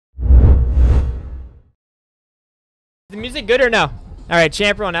The music good or no? All right,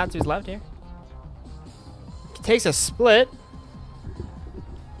 Champ rolling out to his left here. Takes a split.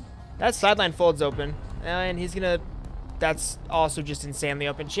 That sideline folds open, and he's gonna. That's also just insanely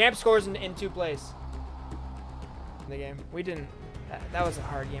open. Champ scores in 2 plays. In the game, we didn't. That was a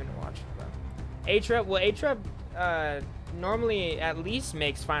hard game to watch. A-Trep, well, A-Trep normally at least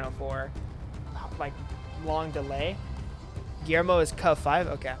makes Final Four, like long delay. Guillermo is Cuh 5.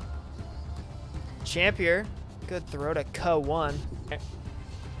 Okay. Champ here. Good throw to Cuh 1.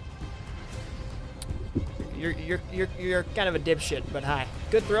 You're kind of a dipshit, but hi.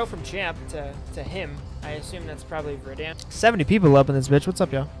 Good throw from Champ to him. I assume that's probably Verdun. 70 people up in this bitch. What's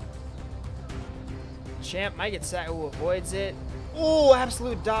up, y'all? Champ might get sacked. Ooh, avoids it. Ooh,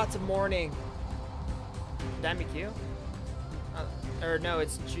 absolute dot to Morning. Did I McHugh? Or no,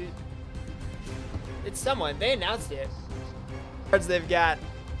 it's Jude. It's someone. They announced it. Cards they've got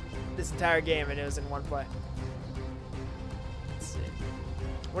this entire game, and it was in 1 play. Let's see.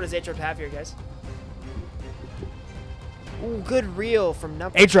 What does A-Trep have here, guys? Ooh, good reel from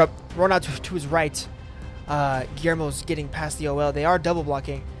number. A-Trep run out to his right. Guillermo's getting past the OL. They are double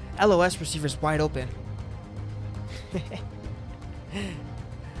blocking. LOS receivers wide open.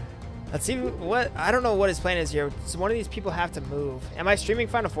 Let's see what. I don't know what his plan is here. So one of these people have to move. Am I streaming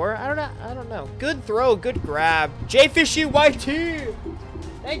Final Four? I don't know. I don't know. Good throw. Good grab. JFishy YT.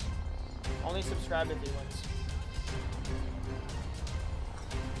 Thank you. Only subscribe if he wins.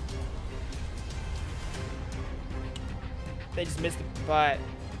 They just missed it, but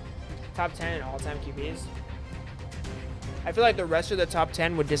top 10 in all-time QBs. I feel like the rest of the top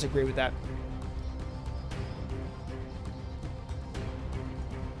 10 would disagree with that.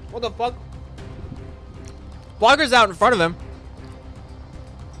 What the fuck? Blocker's out in front of him.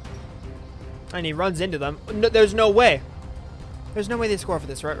 And he runs into them. No, there's no way. There's no way they score for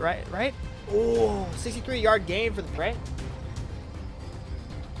this, right? Oh, 63-yard gain for the right?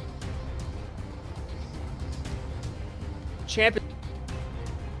 Champion.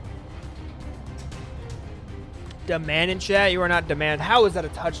 Demand in chat. You are not demand. How is that a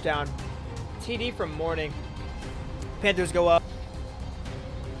touchdown? TD from Morning. Panthers go up.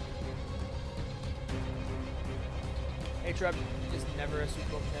 A-Trep is never a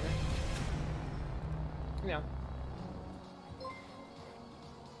Super Bowl contender. Yeah.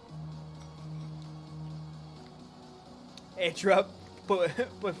 A-Trep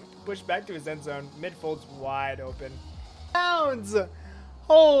push back to his end zone. Midfold's wide open. Pounds!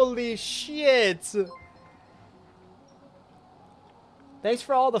 Holy shit! Thanks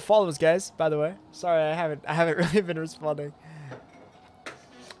for all the follows, guys. By the way, sorry I haven't really been responding.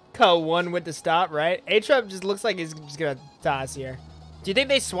 Cuh 1 with the stop, right? A-Trep just looks like he's just gonna toss here. Do you think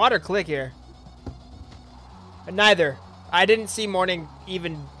they swat or click here? Neither. I didn't see Morning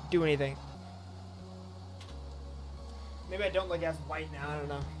even do anything. Maybe I don't look as white now. I don't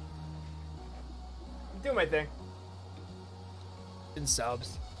know. I'm doing my thing. In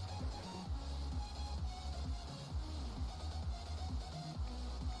subs.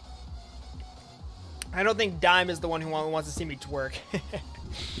 I don't think Dime is the one who wants to see me twerk.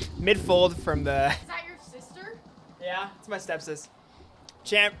 Midfold from the... Is that your sister? Yeah, it's my stepsis.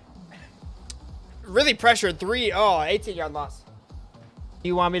 Champ. Really pressured. 18-yard loss.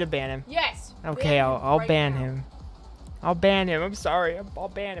 You want me to ban him? Yes. Okay, I'll ban him. I'll ban him. I'm sorry. I'll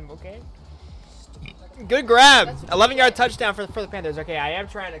ban him, okay? Good grab. 11-yard touchdown for the Panthers. Okay, I am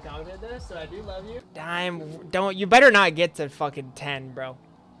trying to commentate this, so I do love you. Dime, you better not get to fucking 10, bro.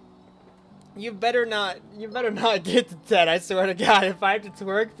 You better not get to 10, I swear to God. If I have to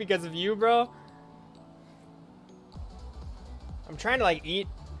twerk because of you, bro. I'm trying to, like, eat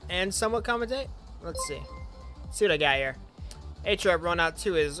and somewhat commentate. Let's see. See what I got here. A-Trep run out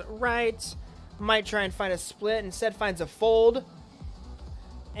to his right. Might try and find a split. Instead finds a fold.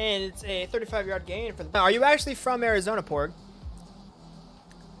 And it's a 35-yard gain for the... Are you actually from Arizona, Porg?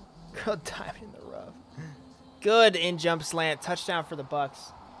 Good time in the rough. Good in-jump slant. Touchdown for the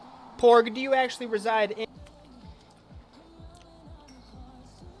Bucks. Porg, do you actually reside in...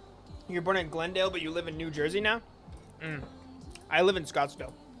 You're born in Glendale, but you live in New Jersey now? I live in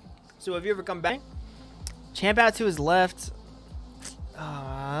Scottsdale. So have you ever come back? Champ out to his left.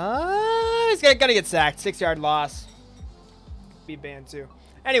 He's gonna get sacked. 6-yard loss. Be banned too.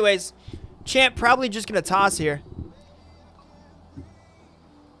 Anyways, Champ probably just gonna toss here.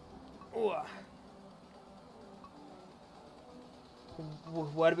 Ooh.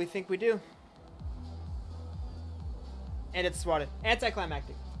 What do we think we do? And it's swatted.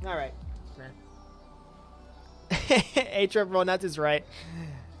 Anticlimactic. All right. A-Trep rolling out to his right.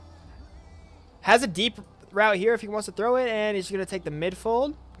 Has a deep route here if he wants to throw it, and he's going to take the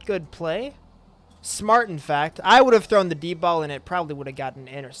midfold. Good play. Smart, in fact. I would have thrown the deep ball and it probably would have gotten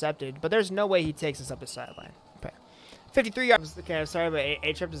intercepted, but there's no way he takes us up the sideline. Okay. 53 yards. Okay, I'm sorry, but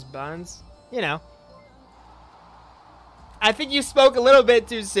A-Trip just buns. You know. I think you spoke a little bit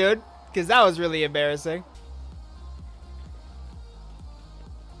too soon, because that was really embarrassing.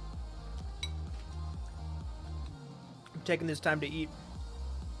 I'm taking this time to eat.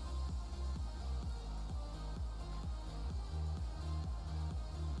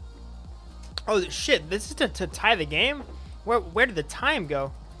 Oh shit, this is to tie the game? Where did the time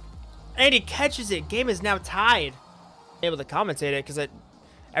go? And he catches it. Game is now tied. I'm able to commentate it because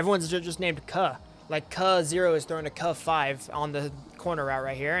everyone's just named Kuh. Like Kuh 0 is throwing a Kuh 5 on the corner route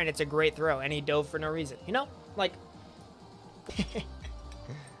right here, and it's a great throw, and he dove for no reason. You know? Like, this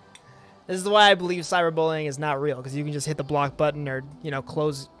is why I believe cyberbullying is not real, because you can just hit the block button or, you know,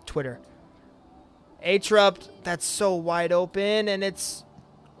 close Twitter. A-Trupt, that's so wide open, and it's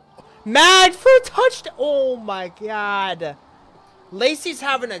mad for a touchdown. Oh my god. Lacey's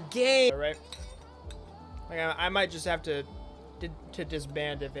having a game. Right? Like, I might just have to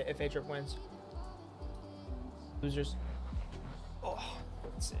disband if A-Trip wins. Losers. Oh,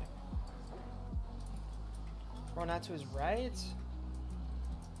 let's see. Thrown out to his right.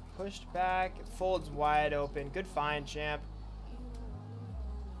 Pushed back. It folds wide open. Good find, champ.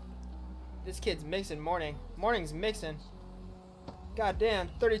 This kid's mixing morning. Morning's mixing. Goddamn,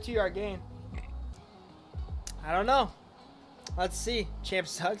 32-yard gain. I don't know. Let's see. Champ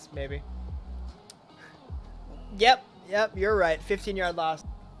sucks, maybe. Yep, you're right. 15-yard loss.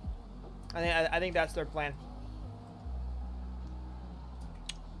 I think that's their plan.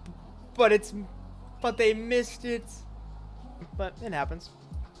 But they missed it. But it happens.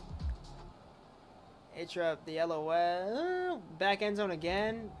 A-Trap, the LOL. Back end zone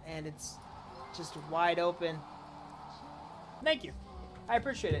again, and it's just wide open. Thank you. I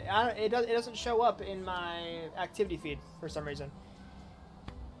appreciate it. It doesn't show up in my activity feed for some reason.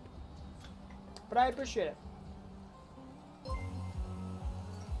 But I appreciate it.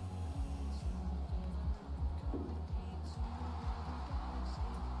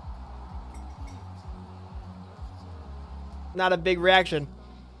 Not a big reaction.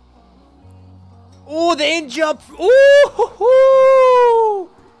 Ooh, the in jump. Ooh.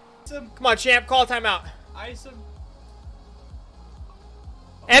 Come on, champ. Call timeout. Ice him.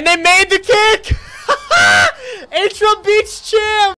 And they made the kick! A-Trap beats champ!